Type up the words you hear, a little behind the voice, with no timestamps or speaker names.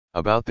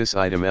About this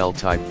item: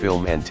 L-type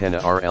film antenna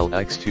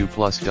RLX2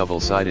 plus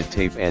double-sided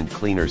tape and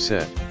cleaner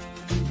set.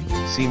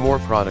 See more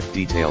product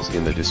details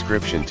in the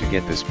description to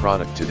get this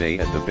product today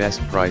at the best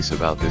price.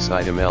 About this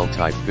item: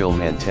 L-type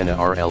film antenna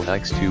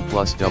RLX2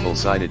 plus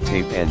double-sided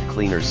tape and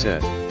cleaner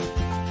set.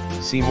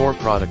 See more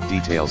product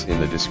details in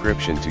the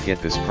description to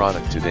get this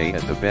product today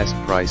at the best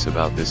price.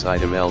 About this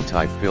item: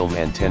 L-type film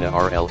antenna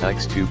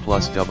RLX2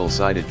 plus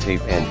double-sided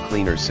tape and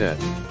cleaner set.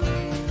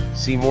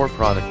 See more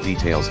product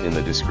details in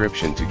the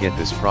description to get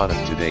this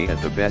product today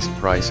at the best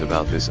price.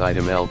 About this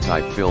item: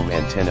 L-type film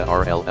antenna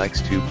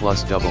RLX2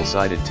 plus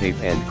double-sided tape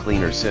and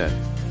cleaner set.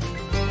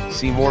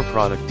 See more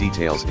product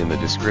details in the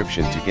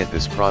description to get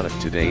this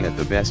product today at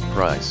the best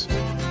price.